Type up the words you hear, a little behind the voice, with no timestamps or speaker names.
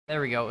There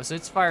we go. So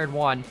it's fired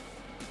one.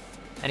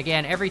 And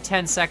again, every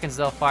 10 seconds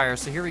they'll fire.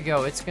 So here we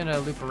go. It's going to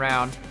loop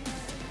around.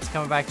 It's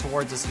coming back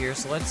towards us here.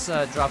 So let's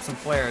drop some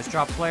flares.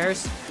 Drop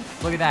flares.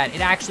 Look at that.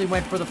 It actually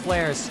went for the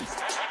flares.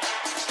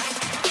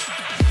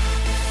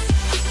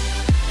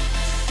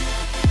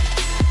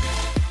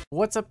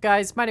 What's up,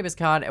 guys? My name is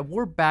Khan, and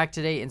we're back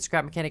today in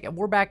Scrap Mechanic, and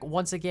we're back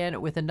once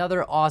again with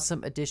another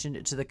awesome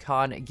addition to the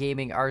Khan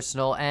gaming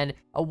arsenal. And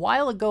a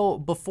while ago,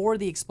 before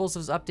the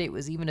explosives update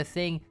was even a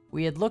thing,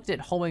 we had looked at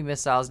homing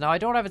missiles. Now, I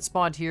don't have it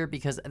spawned here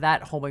because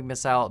that homing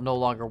missile no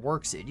longer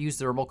works. It used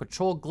the remote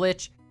control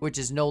glitch, which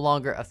is no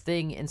longer a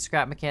thing in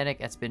Scrap Mechanic.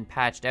 It's been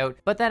patched out.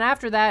 But then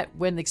after that,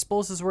 when the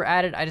explosives were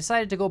added, I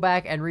decided to go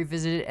back and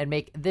revisit it and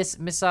make this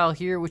missile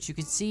here, which you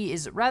can see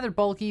is rather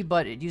bulky,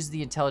 but it uses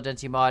the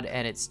Intelligentsia mod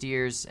and it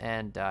steers,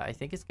 and I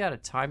think it's got a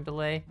time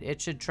delay.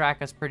 It should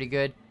track us pretty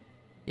good.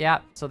 Yeah,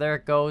 so there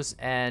it goes,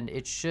 and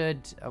it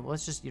should,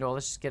 let's just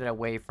get it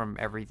away from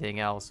everything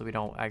else so we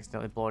don't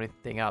accidentally blow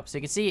anything up. So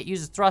you can see it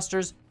uses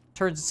thrusters,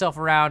 turns itself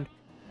around,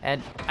 and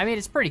I mean,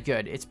 it's pretty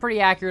good. It's pretty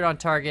accurate on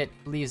target,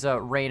 leaves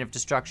a rain of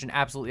destruction,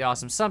 absolutely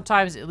awesome.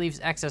 Sometimes it leaves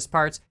excess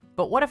parts,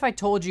 but what if I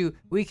told you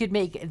we could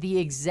make the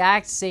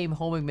exact same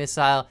homing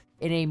missile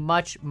in a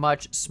much,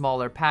 much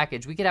smaller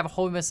package? We could have a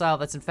homing missile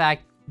that's in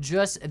fact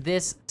just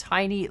this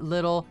tiny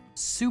little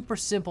super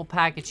simple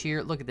package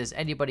here. Look at this.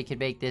 Anybody can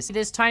make this.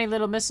 This tiny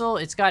little missile,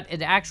 it's got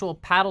an actual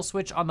paddle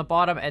switch on the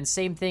bottom, and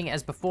same thing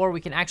as before, we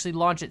can actually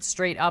launch it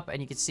straight up,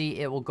 and you can see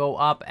it will go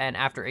up, and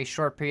after a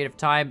short period of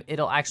time,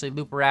 it'll actually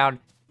loop around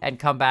and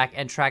come back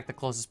and track the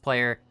closest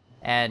player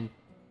and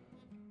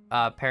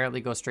apparently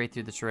go straight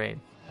through the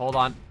terrain. Hold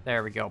on.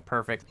 There we go.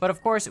 Perfect. But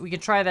of course, we can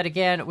try that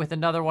again with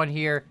another one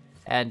here,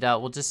 and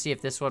we'll just see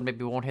if this one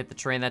maybe won't hit the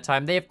terrain that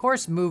time. They, of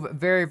course, move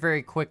very,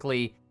 very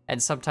quickly,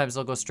 and sometimes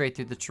they'll go straight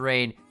through the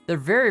terrain. They're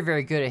very,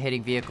 very good at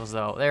hitting vehicles,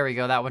 though. There we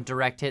go. That one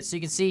direct hit. So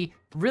you can see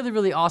really,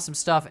 really awesome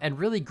stuff, and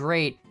really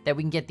great that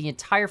we can get the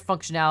entire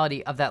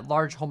functionality of that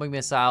large homing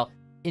missile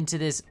into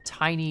this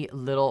tiny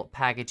little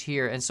package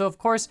here. And so, of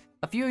course,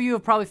 a few of you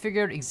have probably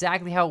figured out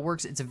exactly how it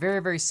works. It's a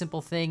very, very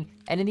simple thing.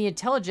 And in the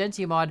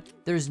Intelligentsia mod,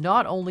 there's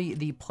not only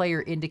the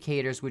player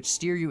indicators, which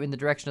steer you in the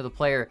direction of the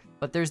player,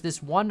 but there's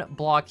this one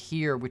block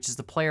here, which is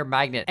the player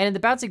magnet. And in the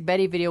Bouncing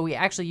Betty video, we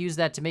actually used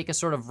that to make a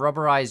sort of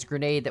rubberized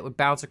grenade that would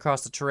bounce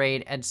across the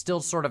terrain and still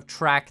sort of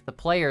track the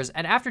players.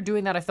 And after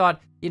doing that, I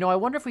thought, you know, I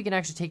wonder if we can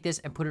actually take this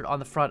and put it on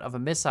the front of a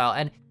missile.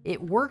 And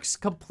it works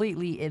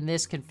completely in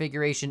this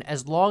configuration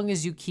as long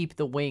as you keep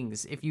the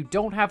wings. If you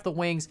don't have the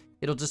wings,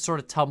 it'll just sort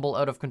of tumble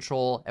out of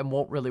control and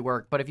won't really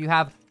work. But if you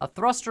have a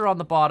thruster on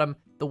the bottom,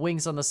 the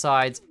wings on the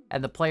sides,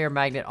 and the player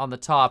magnet on the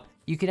top,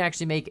 you can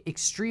actually make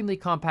extremely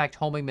compact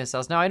homing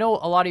missiles. Now, I know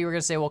a lot of you are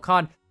going to say, well,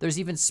 Khan, there's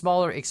even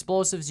smaller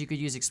explosives. You could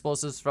use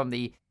explosives from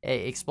the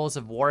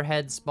explosive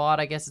warheads mod,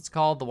 I guess it's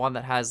called, the one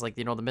that has, like,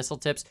 you know, the missile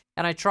tips.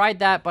 And I tried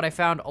that, but I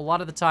found a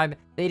lot of the time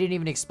they didn't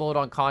even explode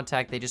on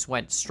contact. They just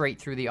went straight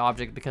through the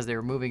object because they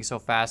were moving so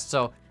fast.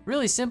 So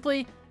really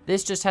simply,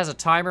 this just has a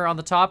timer on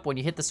the top. When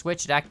you hit the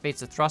switch, it activates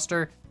the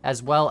thruster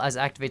as well as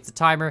activates the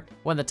timer.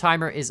 When the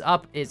timer is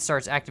up, it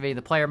starts activating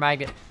the player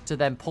magnet to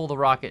then pull the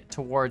rocket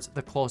towards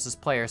the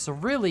closest player. So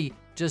really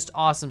just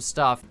awesome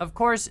stuff. Of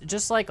course,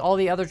 just like all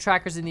the other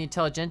trackers in the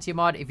Intelligentsia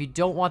mod, if you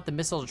don't want the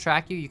missile to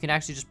track you, you can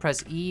actually just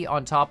press E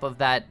on top of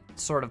that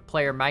sort of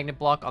player magnet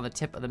block on the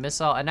tip of the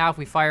missile. And now if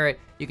we fire it,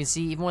 you can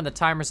see even when the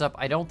timer's up,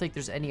 I don't think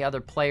there's any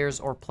other players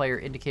or player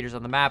indicators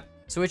on the map.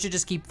 So it should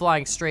just keep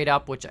flying straight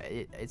up, which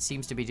it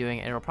seems to be doing,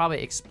 and it'll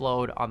probably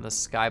explode on the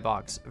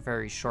skybox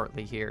very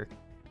shortly here.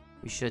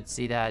 We should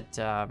see that.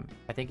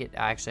 I think it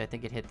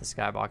hit the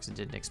skybox and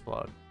didn't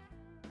explode.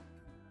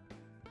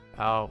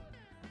 Oh,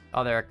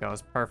 there it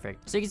goes.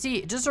 Perfect. So you can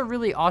see just a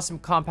really awesome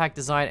compact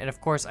design, and of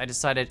course I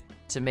decided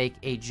to make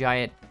a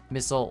giant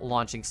missile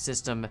launching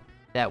system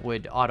that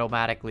would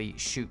automatically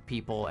shoot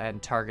people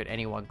and target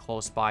anyone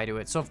close by to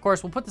it. So of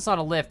course we'll put this on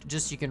a lift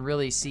just so you can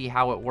really see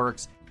how it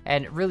works.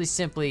 And really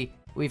simply,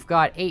 we've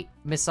got 8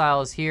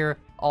 missiles here,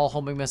 all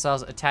homing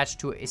missiles attached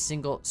to a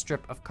single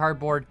strip of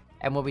cardboard.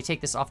 And when we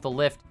take this off the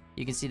lift,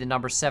 you can see the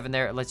number 7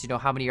 there. It lets you know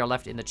how many are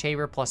left in the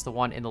chamber, plus the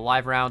 1 in the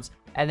live rounds.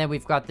 And then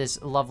we've got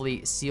this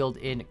lovely sealed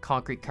in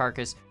concrete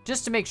carcass,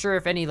 just to make sure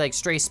if any like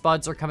stray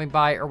spuds are coming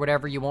by or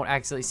whatever, you won't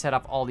accidentally set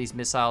up all these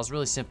missiles.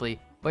 Really simply,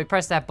 when we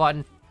press that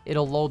button,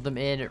 it'll load them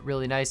in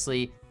really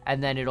nicely,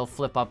 and then it'll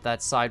flip up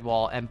that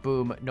sidewall, and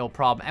boom, no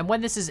problem. And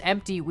when this is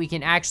empty, we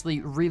can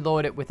actually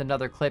reload it with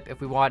another clip if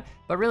we want.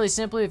 But really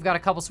simply, we've got a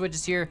couple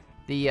switches here.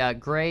 The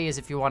gray is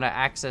if you want to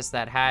access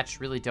that hatch.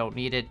 Really don't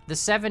need it. The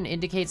 7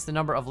 indicates the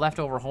number of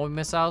leftover homing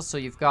missiles, so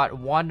you've got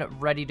 1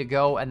 ready to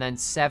go and then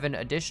 7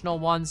 additional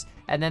ones.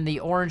 And then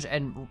the orange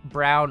and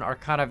brown are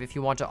kind of if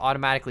you want to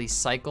automatically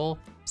cycle.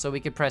 So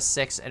we could press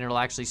 6 and it'll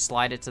actually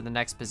slide it to the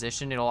next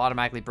position. It'll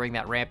automatically bring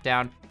that ramp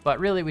down. But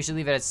really, we should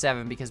leave it at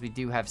 7 because we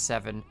do have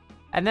 7.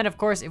 And then, of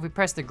course, if we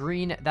press the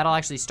green, that'll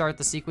actually start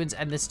the sequence.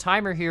 And this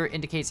timer here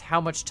indicates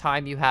how much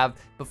time you have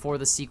before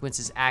the sequence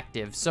is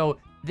active. So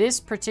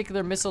This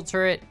particular missile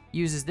turret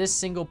uses this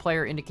single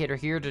player indicator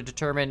here to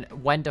determine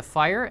when to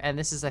fire, and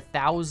this is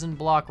 1,000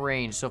 block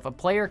range. So if a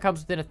player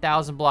comes within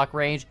 1,000 block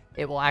range,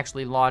 it will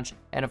actually launch,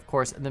 and of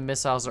course the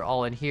missiles are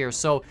all in here.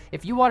 So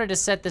if you wanted to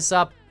set this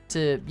up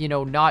to, you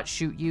know, not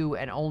shoot you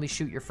and only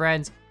shoot your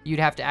friends, you'd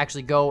have to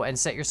actually go and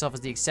set yourself as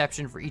the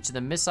exception for each of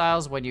the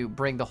missiles when you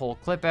bring the whole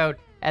clip out.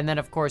 And then,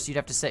 of course, you'd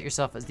have to set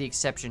yourself as the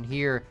exception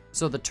here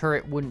so the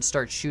turret wouldn't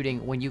start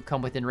shooting when you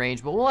come within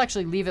range. But we'll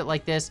actually leave it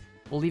like this.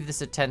 We'll leave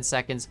this at 10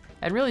 seconds.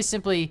 And really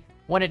simply,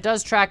 when it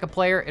does track a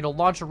player, it'll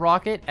launch a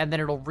rocket, and then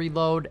it'll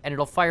reload, and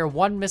it'll fire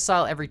one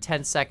missile every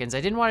 10 seconds.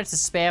 I didn't want it to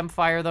spam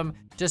fire them,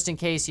 just in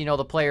case, you know,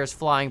 the player's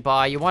flying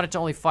by. You want it to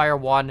only fire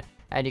one,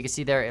 and you can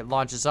see there it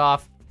launches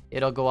off.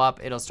 It'll go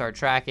up, it'll start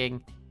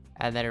tracking,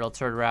 and then it'll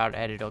turn around,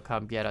 and it'll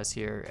come get us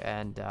here.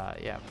 And,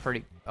 yeah,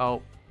 pretty...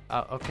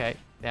 okay.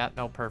 Yeah,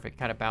 no, perfect.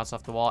 Kind of bounce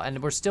off the wall. And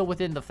we're still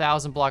within the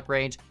 1,000 block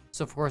range,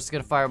 so of course it's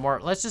going to fire more.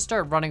 Let's just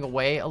start running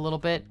away a little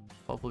bit.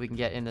 Hopefully we can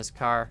get in this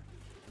car.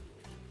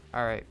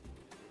 All right.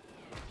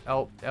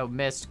 Oh,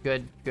 missed.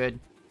 Good, good.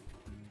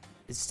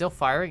 It's still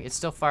firing? It's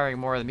still firing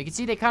more of them. You can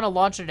see they kind of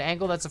launch at an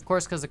angle. That's, of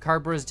course, because the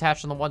cardboard is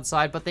attached on the one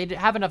side, but they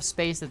have enough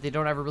space that they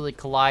don't ever really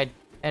collide,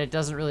 and it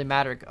doesn't really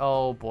matter.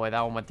 Oh, boy,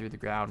 that one went through the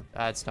ground.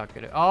 That's not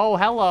good. Oh,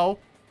 hello.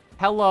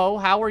 Hello.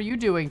 How are you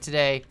doing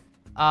today?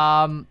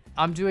 I'm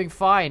doing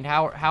fine.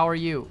 How are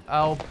you?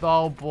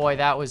 Oh, boy,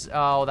 that was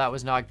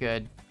not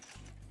good.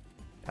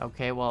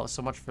 Okay, well,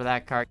 so much for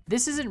that card.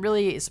 This isn't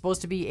really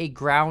supposed to be a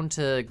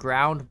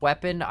ground-to-ground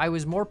weapon. I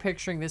was more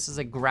picturing this as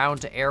a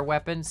ground-to-air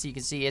weapon, so you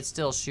can see it's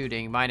still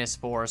shooting,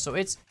 -4. So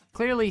it's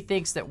clearly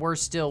thinks that we're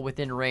still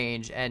within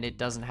range, and it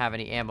doesn't have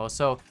any ammo.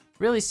 So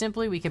really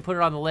simply, we can put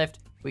it on the lift.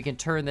 We can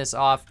turn this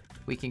off.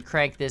 We can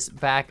crank this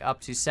back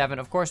up to 7.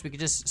 Of course, we could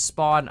just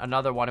spawn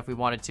another one if we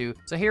wanted to.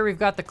 So here we've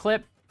got the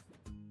clip.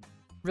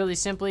 Really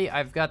simply,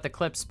 I've got the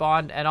clip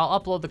spawned, and I'll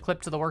upload the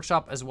clip to the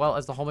workshop as well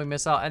as the homing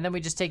missile, and then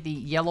we just take the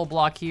yellow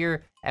block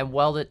here and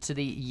weld it to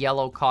the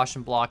yellow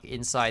caution block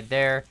inside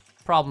there.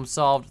 Problem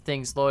solved,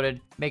 things loaded,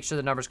 make sure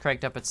the number's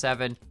cranked up at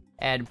 7,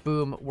 and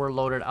boom, we're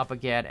loaded up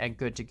again and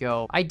good to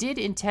go. I did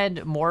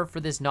intend more for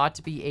this not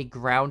to be a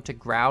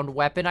ground-to-ground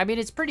weapon. I mean,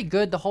 it's pretty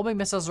good. The homing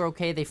missiles are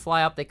okay. They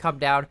fly up, they come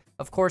down.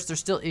 Of course, there's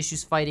still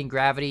issues fighting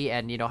gravity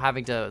and, you know,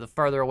 having to, the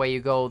further away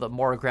you go, the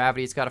more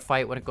gravity it's got to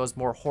fight when it goes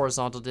more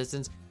horizontal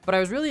distance. But I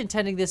was really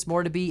intending this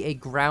more to be a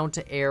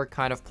ground-to-air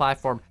kind of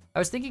platform. I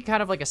was thinking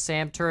kind of like a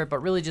SAM turret,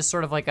 but really just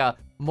sort of like a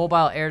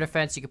mobile air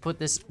defense. You could put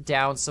this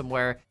down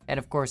somewhere, and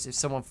of course, if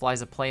someone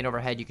flies a plane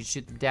overhead, you can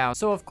shoot them down.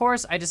 So of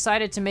course, I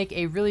decided to make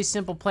a really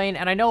simple plane,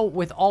 and I know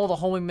with all the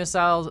homing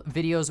missiles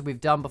videos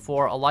we've done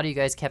before, a lot of you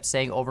guys kept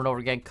saying over and over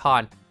again,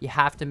 Con, you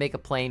have to make a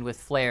plane with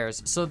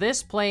flares. So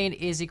this plane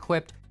is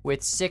equipped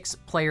with 6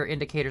 player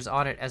indicators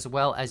on it, as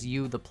well as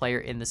you, the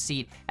player in the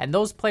seat. And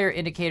those player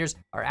indicators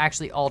are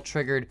actually all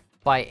triggered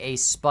by a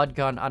spud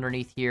gun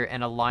underneath here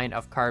and a line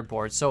of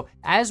cardboard. So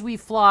as we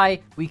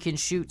fly, we can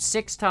shoot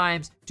 6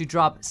 times to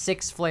drop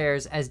 6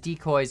 flares as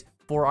decoys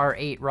for our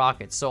 8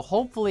 rockets. So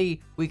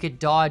hopefully we could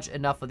dodge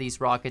enough of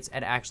these rockets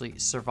and actually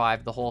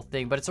survive the whole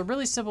thing. But it's a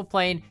really simple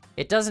plane.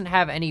 It doesn't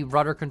have any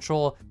rudder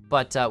control,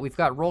 but we've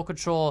got roll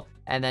control,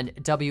 and then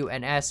W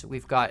and S,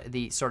 we've got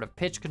the sort of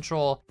pitch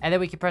control, and then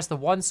we can press the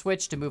 1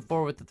 switch to move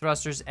forward with the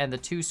thrusters, and the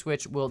 2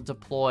 switch will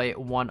deploy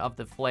one of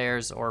the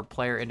flares or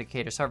player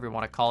indicators, however you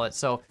want to call it.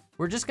 So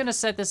we're just going to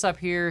set this up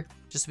here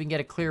just so we can get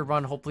a clear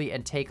run, hopefully,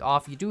 and take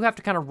off. You do have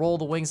to kind of roll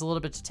the wings a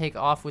little bit to take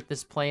off with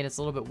this plane. It's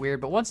a little bit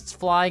weird, but once it's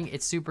flying,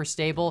 it's super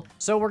stable.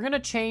 So we're going to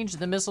change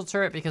the missile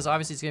turret because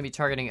obviously it's going to be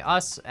targeting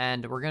us,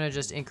 and we're going to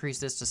just increase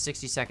this to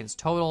 60 seconds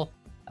total.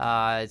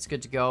 It's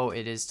good to go.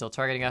 It is still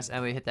targeting us,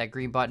 and we hit that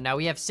green button. Now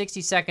we have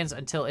 60 seconds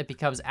until it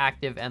becomes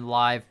active and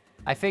live.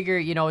 I figure,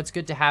 you know, it's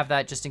good to have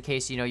that just in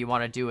case, you know, you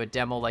want to do a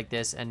demo like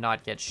this and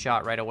not get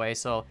shot right away.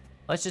 So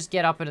let's just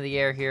get up into the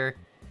air here.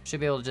 Should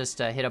be able to just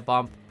hit a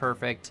bump.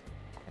 Perfect.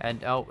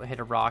 And, oh, hit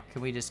a rock.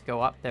 Can we just go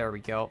up? There we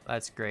go.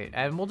 That's great.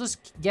 And we'll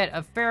just get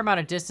a fair amount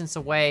of distance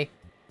away.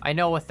 I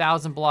know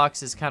 1,000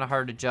 blocks is kind of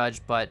hard to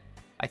judge, but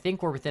I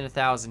think we're within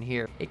 1,000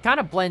 here. It kind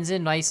of blends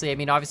in nicely. I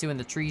mean, obviously when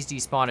the trees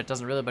despawn, it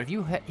doesn't really, but if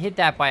you hit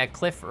that by a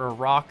cliff or a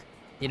rock,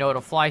 you know,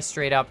 it'll fly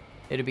straight up.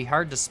 It'll be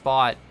hard to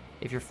spot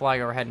if you're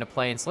flying overhead in a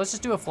plane. So let's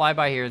just do a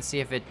flyby here and see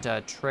if it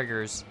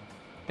triggers.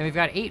 And we've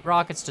got 8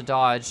 rockets to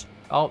dodge.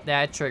 Oh,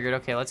 that triggered.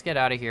 Okay, let's get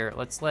out of here.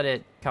 Let's let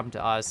it come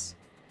to us.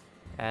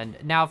 And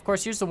now, of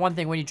course, here's the one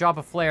thing. When you drop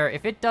a flare,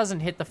 if it doesn't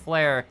hit the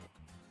flare...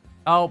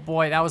 Oh,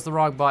 boy, that was the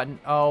wrong button.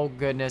 Oh,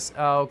 goodness.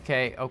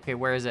 Okay, okay,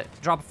 where is it?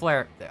 Drop a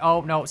flare.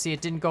 Oh, no, see,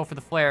 it didn't go for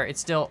the flare. It's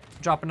still...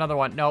 Drop another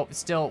one. No, it's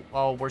still...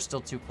 Oh, we're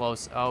still too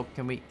close. Oh,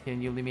 can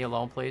you leave me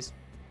alone, please?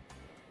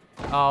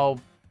 Oh...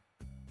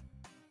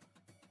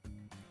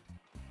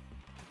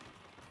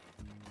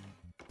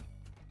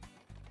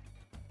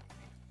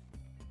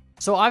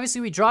 So obviously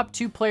we dropped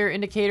 2 player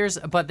indicators,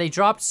 but they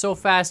dropped so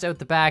fast out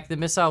the back, the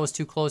missile was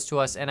too close to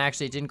us, and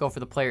actually it didn't go for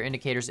the player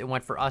indicators, it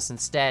went for us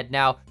instead.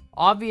 Now,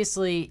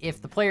 obviously,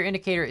 if the player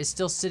indicator is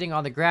still sitting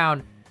on the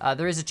ground,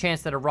 there is a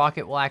chance that a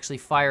rocket will actually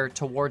fire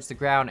towards the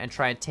ground and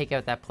try and take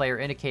out that player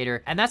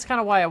indicator. And that's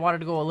kind of why I wanted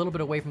to go a little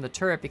bit away from the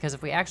turret, because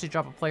if we actually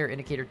drop a player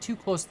indicator too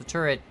close to the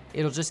turret,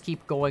 it'll just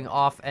keep going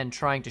off and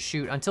trying to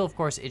shoot until, of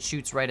course, it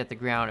shoots right at the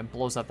ground and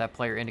blows up that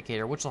player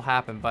indicator, which will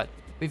happen. But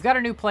we've got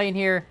a new plane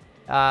here.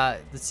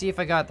 Let's see if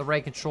I got the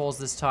right controls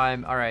this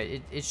time. All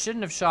right, it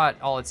shouldn't have shot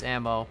all its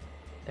ammo.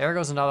 There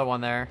goes another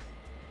one there.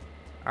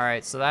 All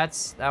right, so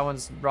that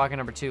one's rocket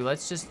number 2.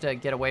 Let's just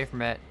get away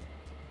from it.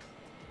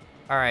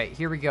 All right,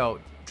 here we go.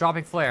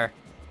 Dropping flare.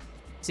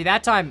 See,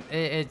 that time,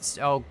 it's...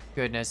 Oh,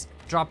 goodness.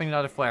 Dropping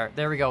another flare.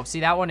 There we go. See,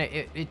 that one,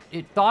 it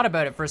thought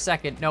about it for a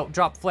second. No,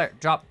 drop flare.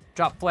 Drop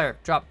flare.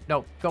 Drop.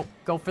 No,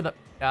 go for the...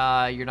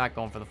 You're not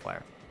going for the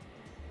flare.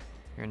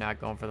 You're not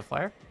going for the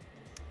flare?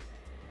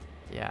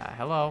 Yeah,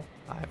 hello.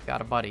 I've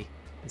got a buddy.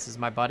 This is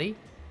my buddy.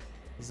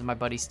 This is my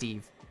buddy,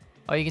 Steve.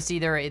 Oh, you can see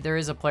there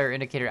is a player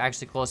indicator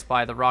actually close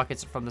by. The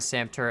rockets from the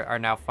SAM turret are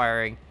now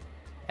firing,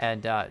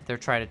 and they're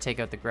trying to take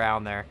out the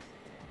ground there.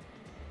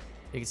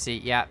 You can see,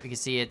 yeah, you can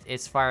see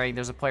it's firing.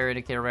 There's a player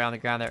indicator right on the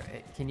ground there.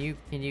 Can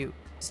you,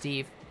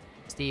 Steve?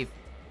 See,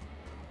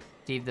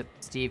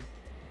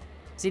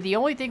 the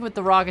only thing with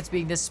the rockets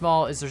being this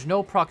small is there's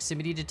no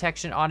proximity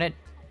detection on it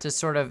to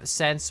sort of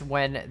sense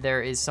when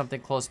there is something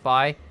close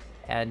by.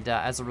 And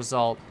as a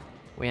result,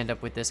 we end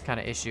up with this kind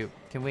of issue.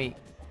 Can we...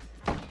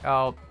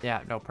 Oh,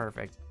 yeah, no,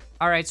 perfect.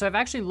 All right, so I've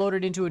actually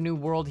loaded into a new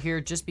world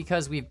here just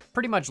because we've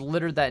pretty much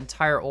littered that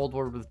entire old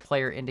world with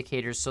player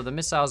indicators. So the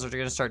missiles are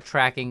going to start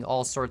tracking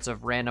all sorts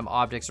of random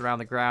objects around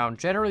the ground.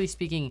 Generally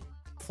speaking,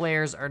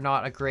 flares are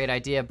not a great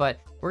idea, but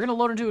we're going to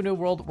load into a new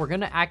world. We're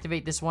going to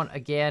activate this one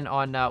again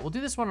on, we'll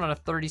do this one on a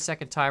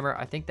 30-second timer.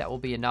 I think that will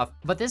be enough.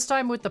 But this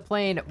time with the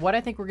plane, what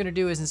I think we're going to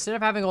do is instead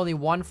of having only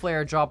one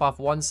flare drop off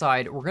one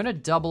side, we're going to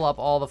double up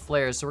all the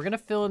flares. So we're going to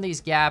fill in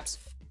these gaps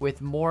with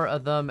more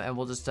of them, and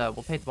we'll just,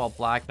 we'll paint them all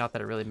black, not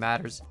that it really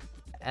matters.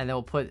 And then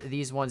we'll put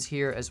these ones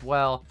here as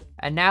well.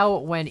 And now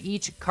when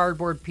each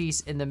cardboard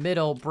piece in the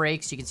middle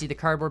breaks, you can see the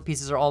cardboard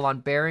pieces are all on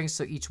bearings,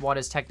 so each one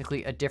is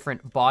technically a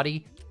different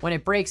body. When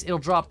it breaks, it'll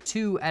drop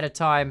 2 at a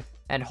time,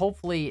 and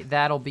hopefully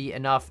that'll be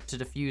enough to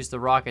defuse the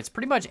rockets.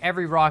 Pretty much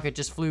every rocket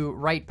just flew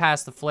right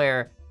past the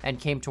flare and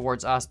came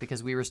towards us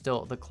because we were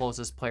still the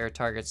closest player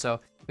target.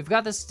 So we've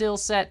got this still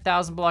set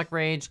 1,000 block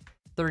range.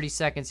 30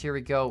 seconds, here we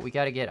go. We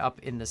got to get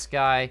up in the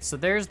sky. So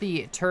there's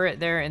the turret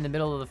there in the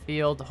middle of the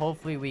field.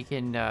 Hopefully we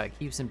can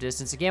keep some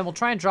distance. Again, we'll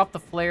try and drop the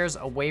flares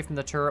away from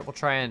the turret. We'll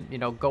try and, you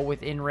know, go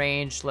within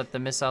range, let the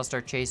missile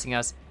start chasing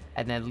us,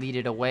 and then lead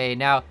it away.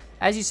 Now,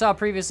 as you saw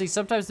previously,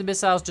 sometimes the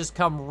missiles just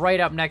come right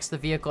up next to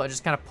the vehicle and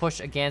just kind of push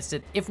against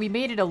it. If we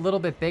made it a little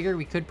bit bigger,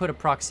 we could put a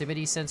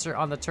proximity sensor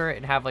on the turret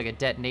and have like a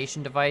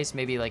detonation device,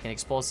 maybe like an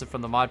explosive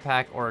from the mod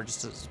pack or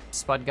just a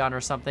spud gun or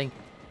something.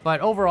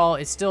 But overall,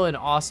 it's still an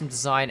awesome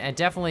design and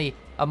definitely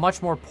a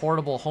much more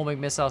portable homing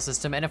missile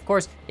system. And of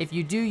course, if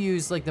you do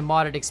use like the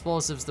modded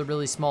explosives, the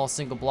really small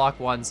single block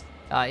ones,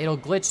 it'll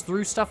glitch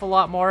through stuff a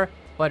lot more,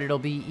 but it'll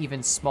be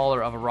even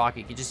smaller of a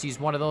rocket. You just use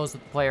one of those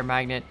with the player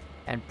magnet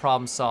and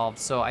problem solved.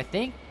 So I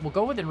think we'll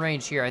go within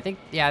range here. I think,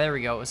 yeah, there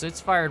we go. So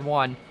it's fired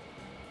 1.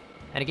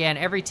 And again,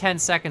 every 10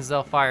 seconds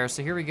they'll fire.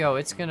 So here we go.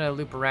 It's gonna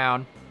loop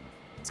around.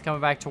 It's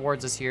coming back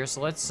towards us here.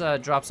 So let's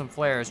drop some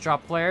flares.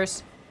 Drop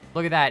flares.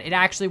 Look at that. It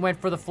actually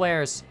went for the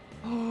flares.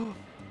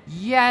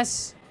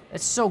 Yes!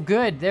 That's so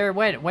good. There it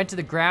went. It went to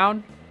the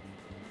ground.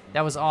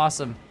 That was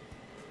awesome.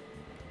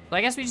 So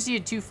I guess we just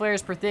needed 2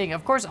 flares per thing.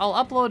 Of course, I'll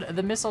upload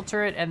the missile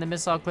turret and the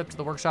missile clip to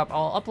the workshop.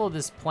 I'll upload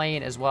this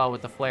plane as well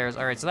with the flares.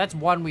 All right, so that's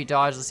 1 we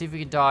dodged. Let's see if we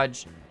can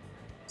dodge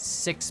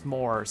 7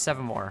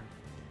 more.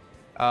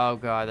 Oh,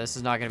 God. This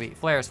is not going to be...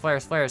 Flares.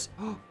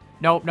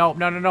 No.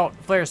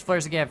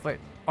 Flares again.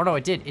 Oh, no,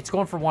 it did. It's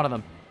going for one of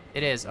them.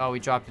 It is. Oh, we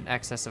dropped an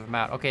excessive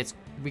amount. Okay,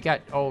 we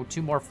got,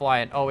 2 more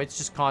flying. Oh, it's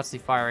just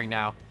constantly firing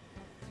now.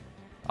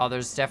 Oh,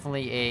 there's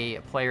definitely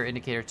a player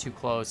indicator too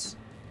close.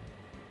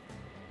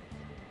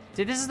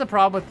 See, this is the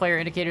problem with player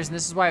indicators, and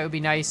this is why it would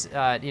be nice,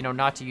 you know,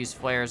 not to use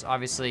flares.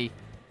 Obviously,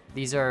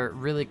 these are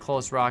really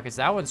close rockets.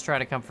 That one's trying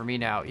to come for me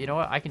now. You know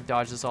what? I can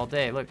dodge this all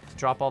day. Look,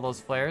 drop all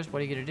those flares.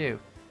 What are you going to do?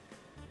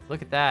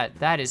 Look at that.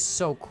 That is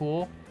so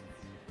cool.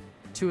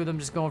 2 of them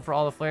just going for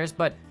all the flares,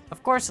 but...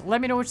 Of course,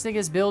 let me know what you think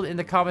of this build in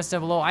the comments down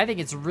below. I think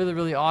it's really,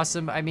 really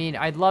awesome. I mean,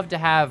 I'd love to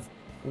have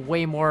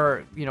way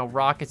more, you know,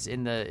 rockets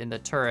in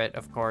the turret,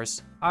 of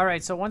course. All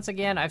right, so once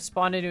again, I've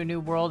spawned into a new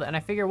world, and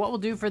I figure what we'll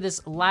do for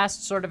this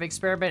last sort of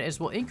experiment is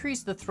we'll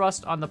increase the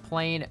thrust on the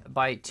plane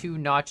by 2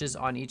 notches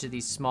on each of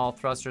these small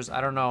thrusters. I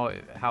don't know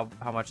how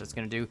much that's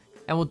going to do.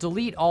 And we'll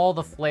delete all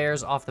the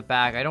flares off the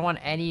back. I don't want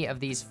any of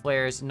these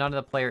flares, none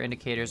of the player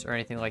indicators or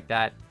anything like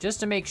that, just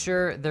to make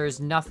sure there's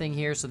nothing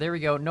here. So there we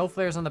go, no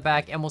flares on the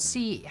back, and we'll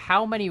see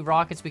how many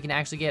rockets we can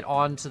actually get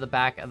onto the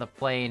back of the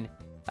plane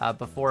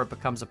before it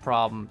becomes a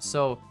problem.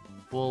 So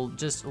we'll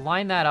just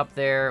line that up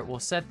there. We'll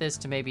set this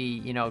to maybe,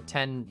 you know,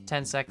 10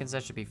 seconds.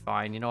 That should be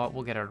fine. You know what?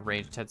 We'll get out of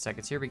range 10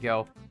 seconds. Here we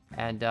go.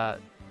 And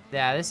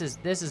yeah, this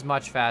is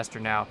much faster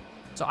now.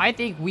 So I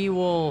think we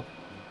will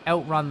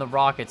outrun the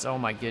rockets. Oh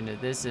my goodness,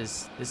 this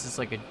is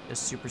like a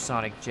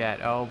supersonic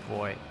jet. Oh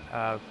boy.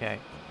 Okay.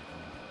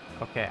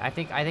 Okay, I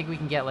think we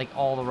can get like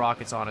all the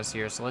rockets on us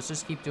here. So let's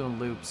just keep doing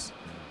loops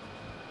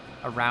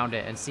around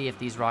it and see if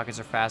these rockets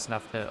are fast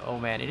enough to... Oh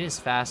man, it is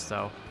fast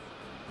though.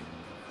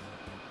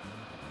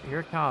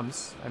 Here it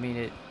comes. I mean,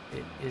 it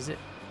is it?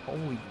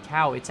 Holy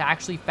cow, it's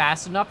actually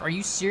fast enough? Are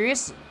you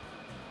serious?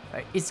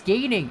 It's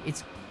gaining.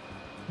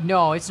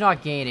 No, it's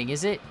not gaining,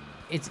 is it?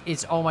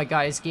 It's oh my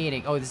god, it's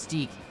gaining. Oh, this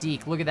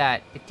Deke, look at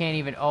that. It can't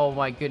even, oh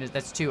my goodness,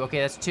 that's 2. Okay,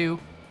 that's 2.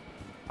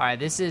 All right,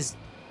 this is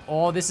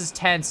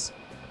tense.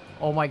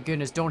 Oh my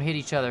goodness, don't hit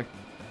each other.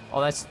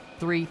 Oh, that's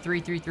 3.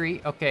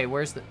 Okay,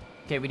 where's the,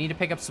 okay, we need to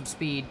pick up some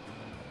speed.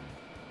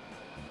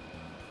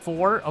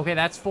 4, okay,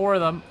 that's 4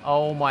 of them.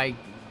 Oh my,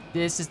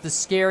 this is the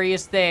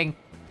scariest thing.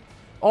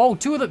 Oh,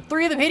 3 of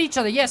them hit each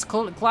other. Yes,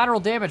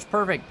 collateral damage,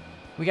 perfect.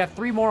 We got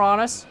 3 more on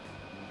us.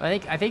 I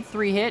think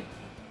 3 hit.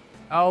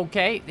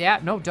 Okay, yeah,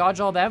 no, dodge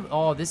all them.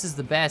 Oh, this is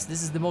the best.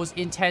 This is the most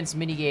intense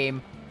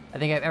minigame I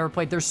think I've ever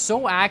played. They're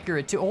so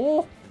accurate, too.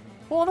 Oh,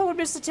 that one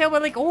missed the tail,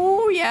 but like,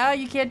 oh, yeah,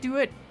 you can't do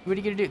it. What are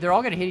you gonna do? They're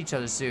all gonna hit each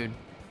other soon.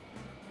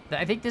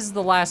 I think this is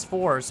the last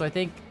 4, so I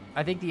think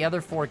the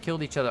other 4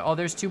 killed each other. Oh,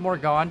 there's 2 more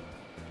gone.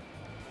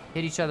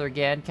 Hit each other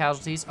again,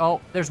 casualties.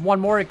 Oh, there's 1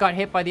 more. It got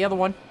hit by the other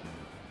one.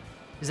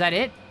 Is that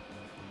it?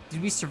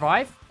 Did we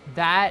survive?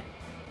 That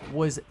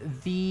was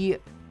the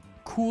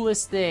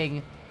coolest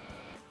thing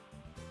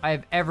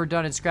I've ever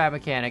done in Scrap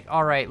Mechanic.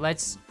 All right,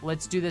 let's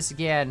do this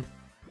again.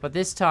 But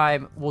this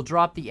time, we'll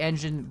drop the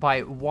engine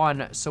by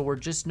 1, so we're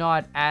just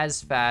not as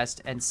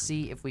fast, and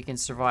see if we can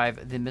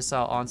survive the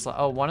missile onslaught.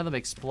 Oh, one of them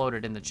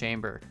exploded in the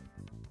chamber.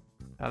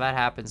 Now, that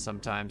happens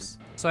sometimes.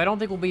 So I don't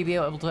think we'll be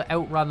able to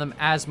outrun them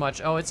as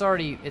much. Oh, it's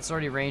already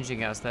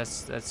ranging us.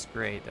 That's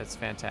great. That's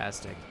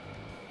fantastic.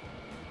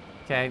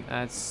 Okay,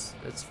 that's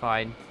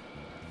fine.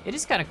 It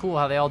is kind of cool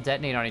how they all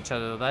detonate on each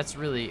other, though. That's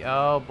really...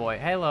 Oh, boy.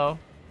 Hello.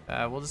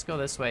 We'll just go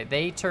this way.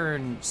 They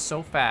turn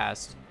so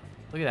fast.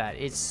 Look at that.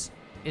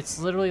 It's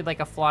literally like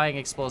a flying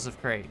explosive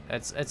crate.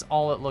 That's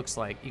all it looks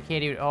like. You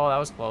can't even... Oh, that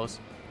was close.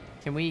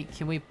 Can we...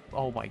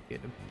 Oh, my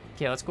goodness.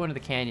 Okay, let's go into the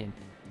canyon.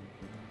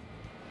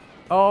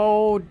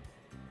 Oh,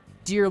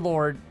 dear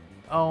Lord.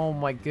 Oh,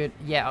 my good...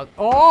 Yeah.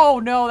 Oh,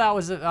 no, that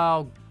was...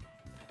 Oh...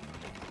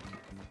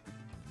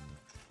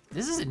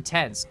 This is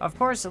intense. Of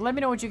course, let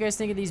me know what you guys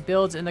think of these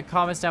builds in the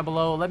comments down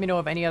below. Let me know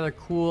of any other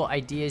cool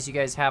ideas you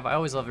guys have. I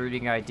always love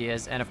reading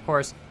ideas. And of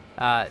course,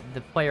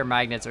 the player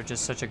magnets are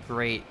just such a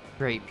great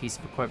piece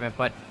of equipment.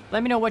 But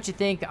let me know what you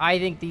think. I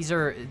think these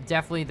are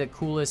definitely the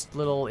coolest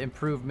little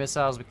improved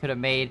missiles we could have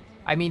made.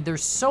 I mean, they're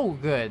so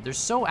good. They're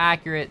so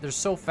accurate. They're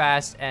so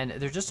fast. And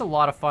they're just a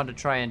lot of fun to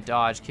try and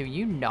dodge. Can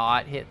you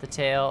not hit the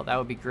tail? That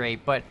would be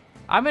great. But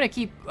I'm going to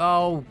keep...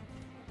 Oh...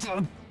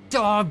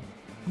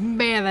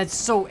 Man, that's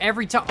so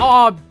every time.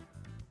 Oh!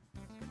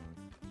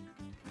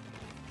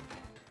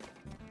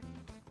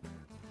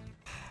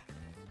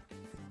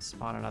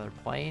 Spawn another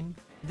plane.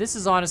 This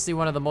is honestly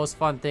one of the most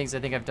fun things I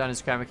think I've done in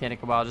Scrap Mechanic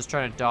in a while, just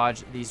trying to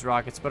dodge these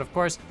rockets. But of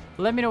course,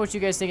 let me know what you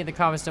guys think in the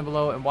comments down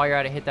below. And while you're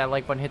at it, hit that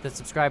like button, hit the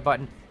subscribe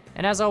button.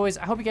 And as always,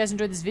 I hope you guys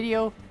enjoyed this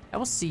video, and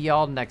we'll see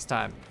y'all next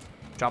time.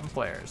 Dropping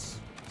flares.